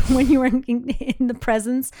one when you are in the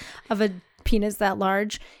presence of a penis that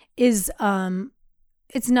large is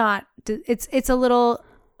it's a little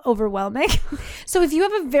overwhelming. So if you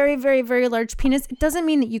have a very, very, very large penis, it doesn't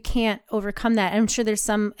mean that you can't overcome that. I'm sure there's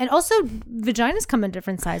some, and also vaginas come in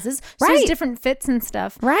different sizes, so there's different fits and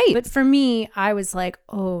stuff. Right. But for me, I was like,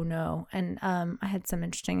 oh no, and I had some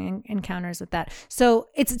interesting encounters with that. So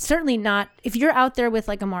it's certainly not, if you're out there with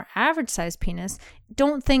like a more average size penis,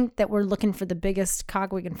 don't think that we're looking for the biggest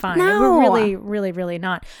cock we can find. No. We're really, really, really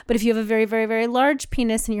not. But if you have a very, very, very large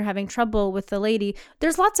penis and you're having trouble with the lady,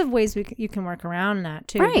 there's lots of ways you can work around that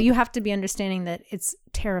too. Right. But you have to be understanding that it's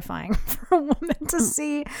terrifying for a woman to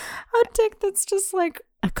see a dick that's just like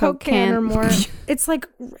a Coke can can or more. It's like,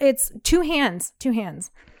 it's two hands.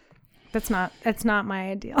 That's not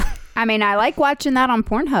my ideal. I mean, I like watching that on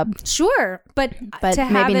Pornhub. Sure, but to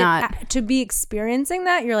have maybe it, not. To be experiencing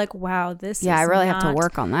that, you're like, wow, this. Yeah, is I really have to not-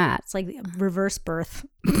 work on that. It's like reverse birth.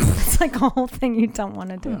 It's like a whole thing you don't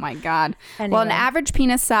want to do. Oh my God. Anyway. Well, an average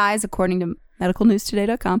penis size, according to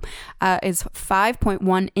medicalnewstoday.com, is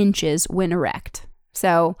 5.1 inches when erect.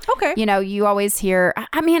 So, Okay. You always hear,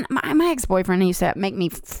 I mean, my ex-boyfriend used to make me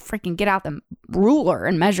freaking get out the ruler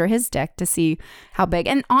and measure his dick to see how big.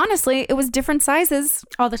 And honestly, it was different sizes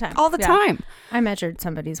All the time. all the time. I measured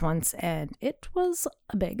somebody's once and it was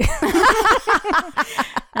big.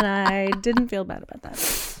 And I didn't feel bad about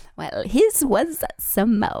that. Well, his was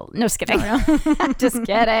small. No, just kidding. Just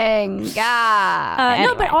kidding. Yeah.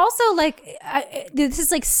 No, but also like this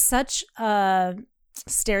is like such a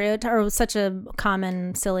stereotype or such a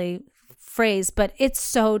common silly phrase, but it's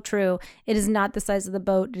so true. It is not the size of the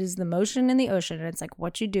boat, it is the motion in the ocean, and it's like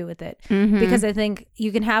what you do with it. Because I think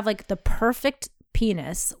you can have like the perfect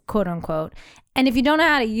penis, quote unquote, and if you don't know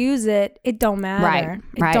how to use it, it don't matter.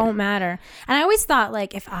 It don't matter. And I always thought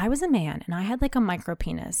like if I was a man and I had like a micro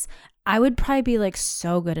penis, I would probably be like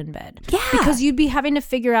so good in bed. Yeah. Because you'd be having to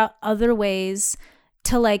figure out other ways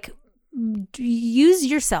to like use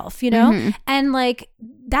yourself, and like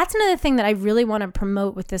that's another thing that I really want to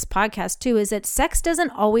promote with this podcast too, is that sex doesn't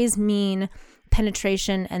always mean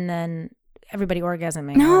penetration and then everybody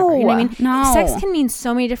orgasming. No, or whatever, you know what I mean? no. Sex can mean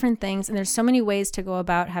so many different things, and there's so many ways to go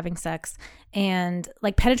about having sex. And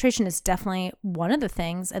like penetration is definitely one of the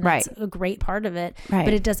things, and that's a great part of it. Right.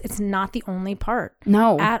 But it's not the only part.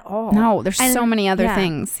 No. At all. No, there's And- so many other yeah.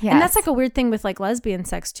 things. Yes. And that's like a weird thing with like lesbian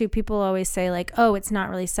sex too. People always say like, oh, it's not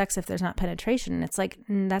really sex if there's not penetration. And it's like,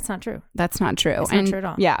 that's not true. That's not true. It's not true at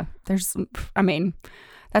all. Yeah.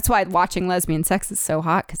 That's why watching lesbian sex is so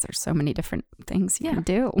hot, because there's so many different things you can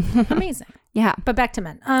do. Amazing. Yeah. But back to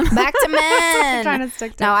men. Back to men. Trying to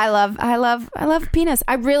stick to No, I love penis.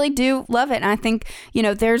 I really do love it. And I think,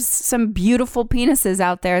 there's some beautiful penises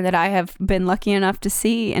out there that I have been lucky enough to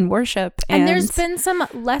see and worship. And there's been some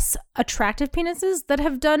less attractive penises that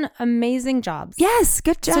have done amazing jobs. Yes,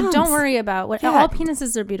 good job. So don't worry about what all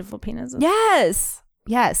penises are beautiful penises.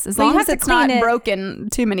 Yes, as But you long have as to it's not clean it. broken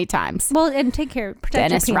too many times. Well, and protect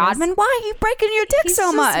Dennis your penis. Rodman, why are you breaking your dick He's so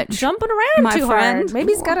just much? jumping around My too friend. hard.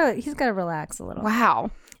 Maybe he's gotta relax a little. Wow.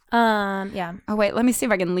 Yeah. Oh, wait, let me see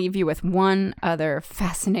if I can leave you with one other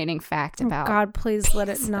fascinating fact about... God, please let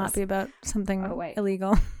it not be about something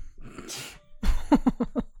illegal.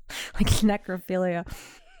 Like necrophilia.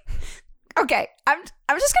 Okay, I'm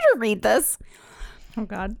just going to read this. Oh,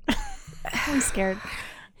 God. I'm scared.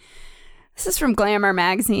 This is from Glamour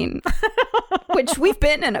magazine, which we've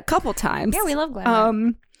been in a couple times. Yeah, we love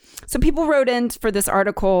Glamour. So people wrote in for this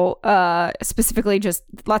article, specifically just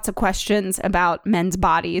lots of questions about men's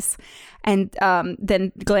bodies. And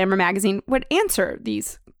then Glamour magazine would answer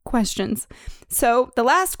these questions. So the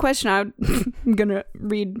last question I'm going to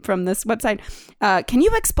read from this website. Can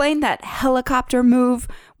you explain that helicopter move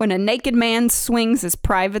when a naked man swings his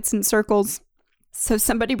privates in circles? So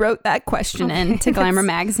somebody wrote that question in to Glamour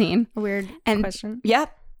magazine. A weird question. Yeah.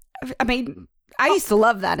 I mean, I used to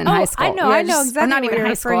love that in high school. I know exactly Or not what even you're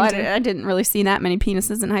high school. referring to. I didn't really see that many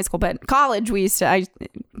penises in high school, but college we used to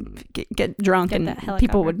get drunk Get and that helicopter.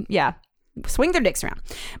 people would, swing their dicks around.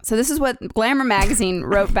 So this is what Glamour magazine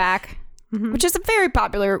wrote back, which is a very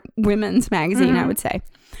popular women's magazine, I would say.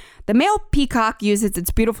 The male peacock uses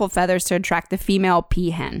its beautiful feathers to attract the female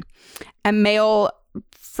peahen. A male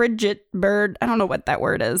frigid bird, I don't know what that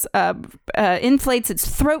word is, inflates its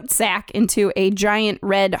throat sac into a giant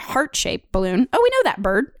red heart-shaped balloon. Oh, we know that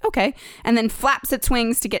bird. Okay. And then flaps its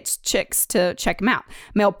wings to get chicks to check him out.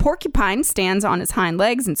 Male porcupine stands on his hind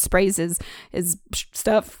legs and sprays his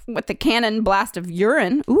stuff with the cannon blast of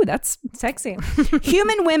urine. Ooh, that's sexy.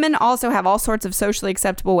 Human women also have all sorts of socially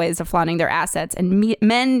acceptable ways of flaunting their assets, and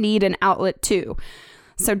men need an outlet too.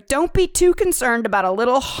 So don't be too concerned about a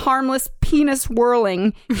little harmless penis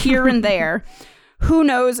whirling here and there. Who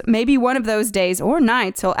knows, maybe one of those days or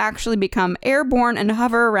nights he'll actually become airborne and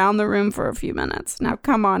hover around the room for a few minutes. Now,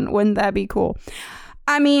 come on, wouldn't that be cool?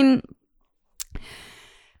 I mean...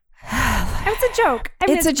 It's a joke. I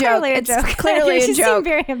mean, it's a joke. It's clearly a joke. You seem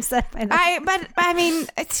very upset by that. But I mean,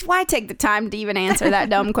 it's why take the time to even answer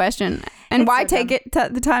that dumb question, and why so take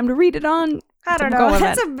the time to read it on? I don't know.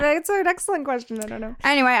 It's an excellent question. I don't know.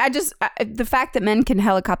 Anyway, the fact that men can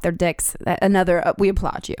helicopter dicks, we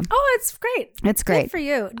applaud you. Oh, it's great. It's great. Good for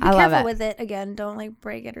you. Be I love careful it. with it. Again, don't like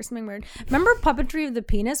break it or something weird. Remember Puppetry of the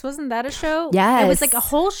Penis? Wasn't that a show? Yes. It was like a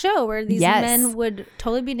whole show where these men would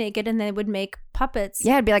totally be naked and they would make puppets.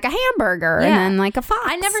 Yeah, it'd be like a hamburger and then like a fox.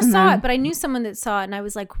 I never saw it, but I knew someone that saw it and I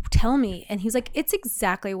was like, tell me. And he was like, it's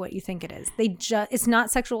exactly what you think it is. It's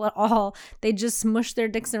not sexual at all. They just smush their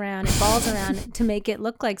dicks around and balls around to make it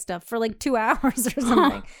look like stuff for like 2 hours or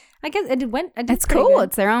something. I guess it went. It's cool. Good.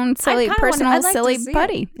 It's their own silly, personal, silly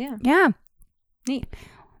buddy. Yeah. Neat.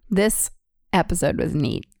 This episode was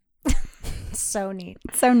neat. So neat.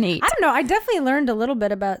 So neat. I don't know. I definitely learned a little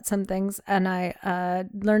bit about some things, and I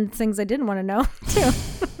learned things I didn't want to know too.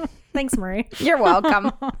 Thanks, Marie. You're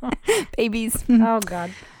welcome. Babies. Oh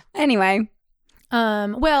God. Anyway.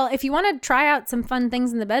 Well, if you want to try out some fun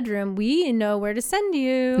things in the bedroom, we know where to send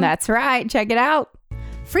you. That's right. Check it out.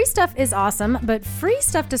 Free stuff is awesome, but free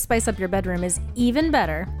stuff to spice up your bedroom is even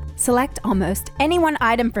better. Select almost any one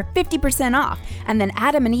item for 50% off, and then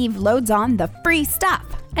Adam and Eve loads on the free stuff.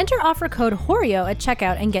 Enter offer code HORIO at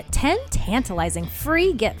checkout and get 10 tantalizing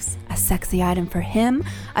free gifts. A sexy item for him,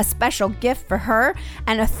 a special gift for her,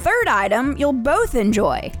 and a third item you'll both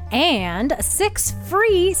enjoy. And 6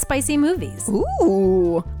 free spicy movies.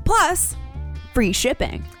 Ooh. Plus, free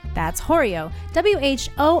shipping. That's HORIO,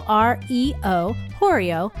 WHOREO,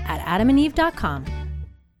 HORIO at adamandeve.com.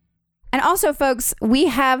 And also, folks, we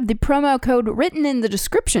have the promo code written in the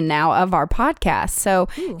description now of our podcast. So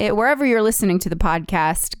wherever you're listening to the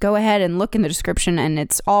podcast, go ahead and look in the description and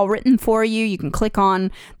it's all written for you. You can click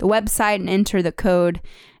on the website and enter the code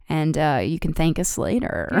and you can thank us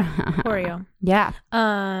later. HORIO. Yeah.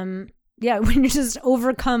 Yeah, when you're just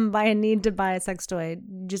overcome by a need to buy a sex toy,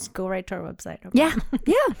 just go right to our website. Okay. Yeah.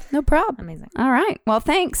 Yeah. No problem. Amazing. All right. Well,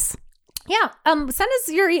 thanks. Yeah. Send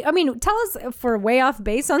us tell us if we're way off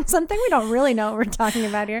base on something. We don't really know what we're talking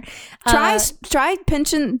about here. Try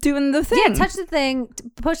pinching, doing the thing. Yeah, touch the thing,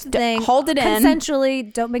 push the thing. Hold it in.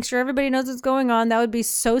 Consensually. Don't make sure everybody knows what's going on. That would be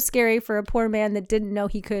so scary for a poor man that didn't know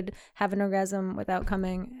he could have an orgasm without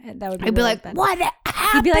coming. That would be I'd be really like, bad. what happened?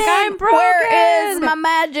 He'd be like, I'm broken. Where is my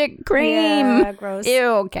magic cream? Yeah, gross. Ew,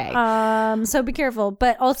 okay. So be careful,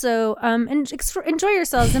 but also enjoy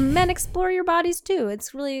yourselves, and men, explore your bodies too.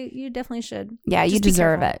 It's really, you definitely should. Yeah, you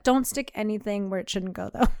deserve it. Don't stick anything where it shouldn't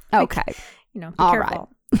go, though. Okay. Be all careful.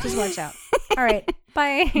 Right. Just watch out. All right.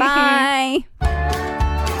 Bye. Bye.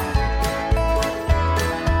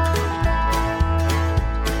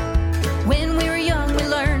 When we were young, we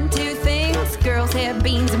learned 2 things. Girls had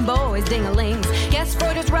beans and boys ding-a-lings. Yes,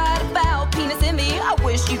 Freud is right about penis envy. I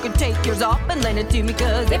wish you could take yours off and lend it to me,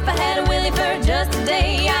 cause if I had a willy for just a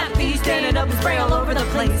day, I'd be standing up and spray all over the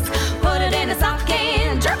place. Put it in a sock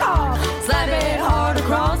and jerk off, slap it hard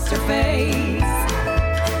across your face.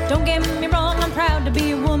 Don't get me wrong, I'm proud to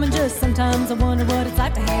be a woman. Just sometimes I wonder what it's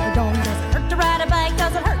like to have a dong. Does it hurt to ride a bike?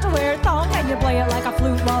 Does it hurt to wear a thong? And you play it like a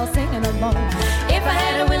flute while singing along. If I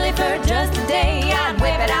had a willy for just a day, I'd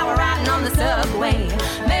whip it out riding on the subway.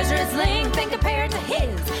 Measure its length and compare it to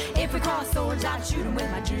his. If we cross swords, I'd shoot him with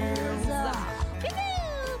my jizz.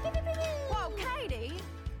 Whoa, Katie,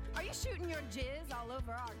 are you shooting your jizz all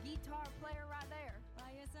over our guitar player right there?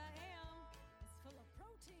 Why, yes, I am.